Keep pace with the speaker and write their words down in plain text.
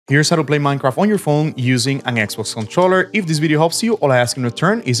Here's how to play Minecraft on your phone using an Xbox controller. If this video helps you, all I ask in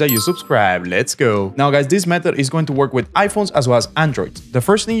return is that you subscribe. Let's go. Now guys, this method is going to work with iPhones as well as Androids. The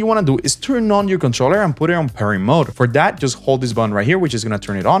first thing you want to do is turn on your controller and put it on pairing mode. For that, just hold this button right here, which is going to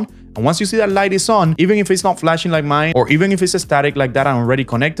turn it on. And once you see that light is on, even if it's not flashing like mine, or even if it's a static like that and already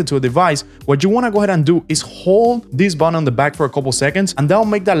connected to a device, what you want to go ahead and do is hold this button on the back for a couple seconds, and that'll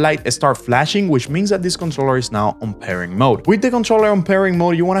make that light start flashing, which means that this controller is now on pairing mode. With the controller on pairing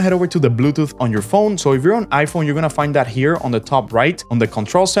mode, you want to head over to the Bluetooth on your phone. So if you're on iPhone, you're going to find that here on the top right on the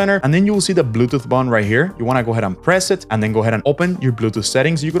control center, and then you will see the Bluetooth button right here. You want to go ahead and press it, and then go ahead and open your Bluetooth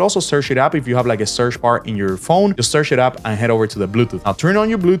settings. You could also search it up if you have like a search bar in your phone. Just search it up and head over to the Bluetooth. Now turn on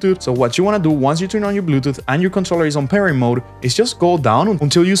your Bluetooth. So what you want to do once you turn on your Bluetooth and your controller is on pairing mode is just go down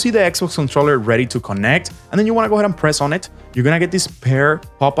until you see the Xbox controller ready to connect, and then you want to go ahead and press on it. You're gonna get this pair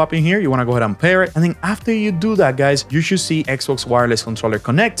pop up in here. You want to go ahead and pair it, and then after you do that, guys, you should see Xbox wireless controller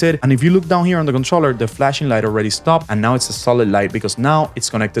connected. And if you look down here on the controller, the flashing light already stopped, and now it's a solid light because now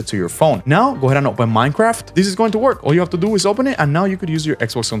it's connected to your phone. Now go ahead and open Minecraft. This is going to work. All you have to do is open it, and now you could use your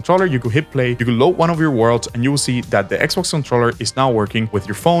Xbox controller. You could hit play, you could load one of your worlds, and you will see that the Xbox controller is now working with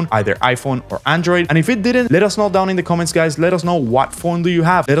your phone, either iPhone or Android. And if it didn't, let us know down in the comments, guys. Let us know what phone do you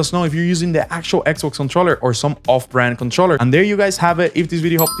have. Let us know if you're using the actual Xbox controller or some off-brand controller. And there you guys have it. If this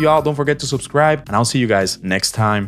video helped you out, don't forget to subscribe, and I'll see you guys next time.